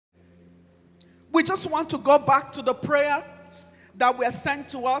We just want to go back to the prayer that were sent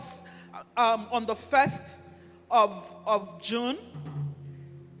to us on the 1st of June.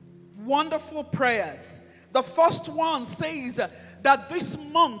 Wonderful prayers. The first one says that this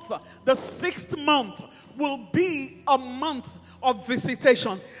month, the 6th month, will be a month of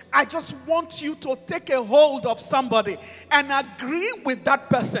visitation. I just want you to take a hold of somebody and agree with that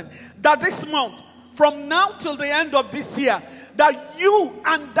person that this month, from now till the end of this year, that you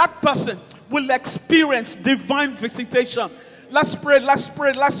and that person will experience divine visitation. Let's pray, let's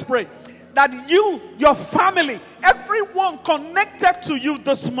pray, let's pray. That you, your family, everyone connected to you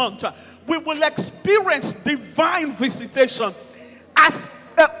this month, we will experience divine visitation as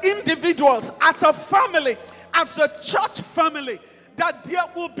individuals, as a family, as a church family, that there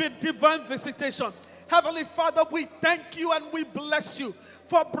will be divine visitation. Heavenly Father, we thank you and we bless you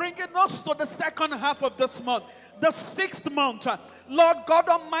for bringing us to the second half of this month, the 6th month. Lord God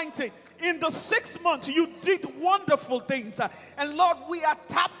Almighty, in the 6th month, you did wonderful things. And Lord, we are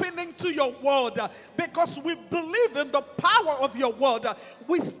tapping into your word because we believe in the power of your word.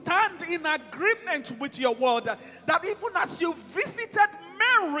 We stand in agreement with your word that even as you visited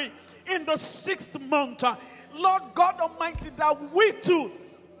Mary in the 6th month, Lord God Almighty, that we too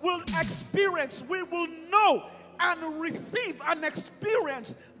will experience, we will know and receive and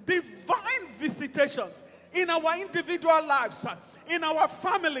experience divine visitations in our individual lives, in our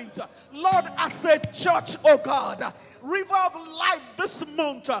families. Lord, as a church, oh God, River of Life this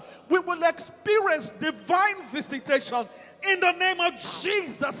month, we will experience divine visitation in the name of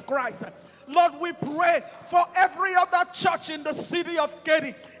Jesus Christ. Lord, we pray for every other church in the city of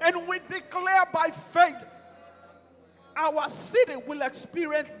Katy, and we declare by faith our city will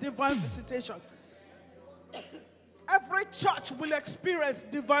experience divine visitation. Every church will experience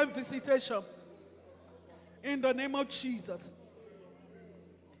divine visitation in the name of Jesus.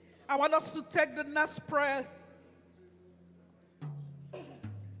 I want us to take the next prayer.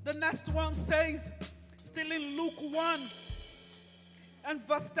 The next one says, still in Luke 1 and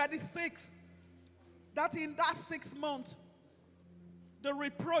verse 36, that in that 6th month, the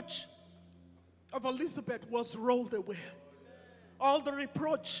reproach of Elizabeth was rolled away. All the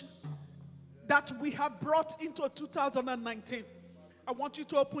reproach that we have brought into 2019, I want you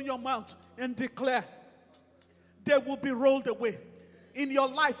to open your mouth and declare they will be rolled away. In your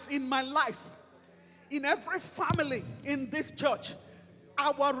life, in my life, in every family in this church,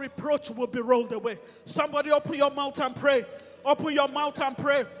 our reproach will be rolled away. Somebody open your mouth and pray. Open your mouth and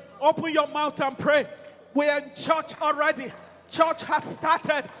pray. Open your mouth and pray. We're in church already. Church has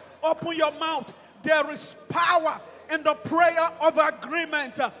started. Open your mouth. There is power in the prayer of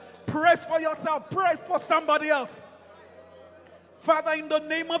agreement. Pray for yourself. Pray for somebody else. Father, in the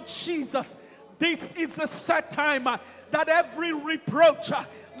name of Jesus, this is the set time that every reproach,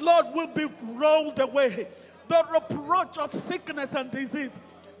 Lord, will be rolled away. The reproach of sickness and disease.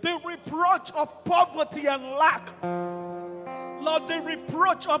 The reproach of poverty and lack. Lord, the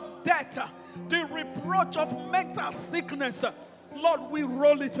reproach of death. The reproach of mental sickness. Lord, we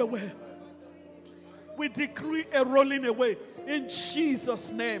roll it away. We decree a rolling away in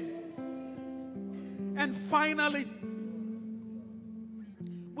Jesus' name. And finally,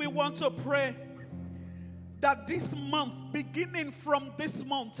 we want to pray that this month, beginning from this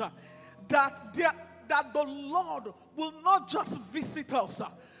month, that the Lord will not just visit us,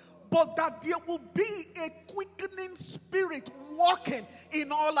 but that there will be a quickening spirit walking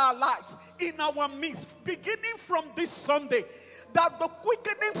in all our lives, in our midst, beginning from this Sunday, that the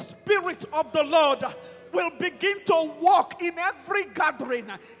quickening spirit of the Lord will begin to walk in every gathering,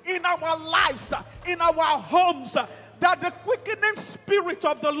 in our lives, in our homes, that the quickening spirit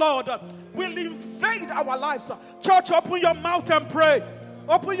of the Lord will invade our lives. Church, open your mouth and pray.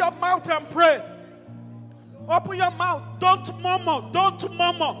 Open your mouth and pray. Open your mouth. Don't murmur. Don't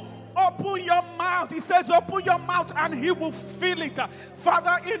murmur. Open your mouth. He says, open your mouth and he will fill it.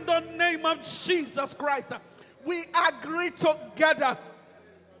 Father, in the name of Jesus Christ, we agree together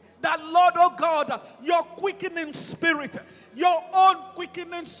that, Lord, oh God, your quickening spirit, your own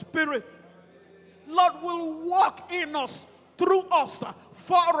quickening spirit, Lord, will walk in us, through us,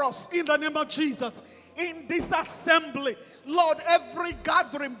 for us, in the name of Jesus. In this assembly, Lord, every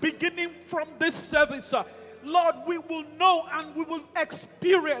gathering, beginning from this service, Lord, we will know and we will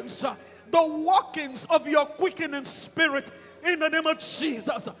experience the workings of your quickening spirit in the name of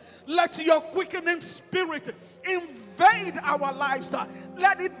Jesus. Let your quickening spirit invade our lives.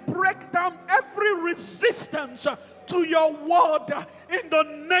 Let it break down every resistance to your word in the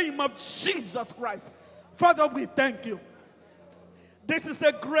name of Jesus Christ. Father, we thank you. This is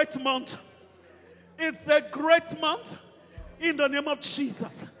a great month. It's a great month in the name of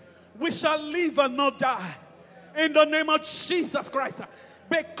Jesus. We shall live and not die. In the name of Jesus Christ.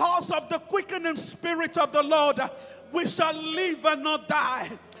 Because of the quickening spirit of the Lord, we shall live and not die.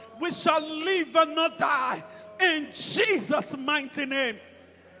 We shall live and not die. In Jesus' mighty name.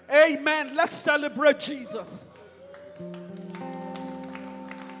 Amen. Let's celebrate Jesus.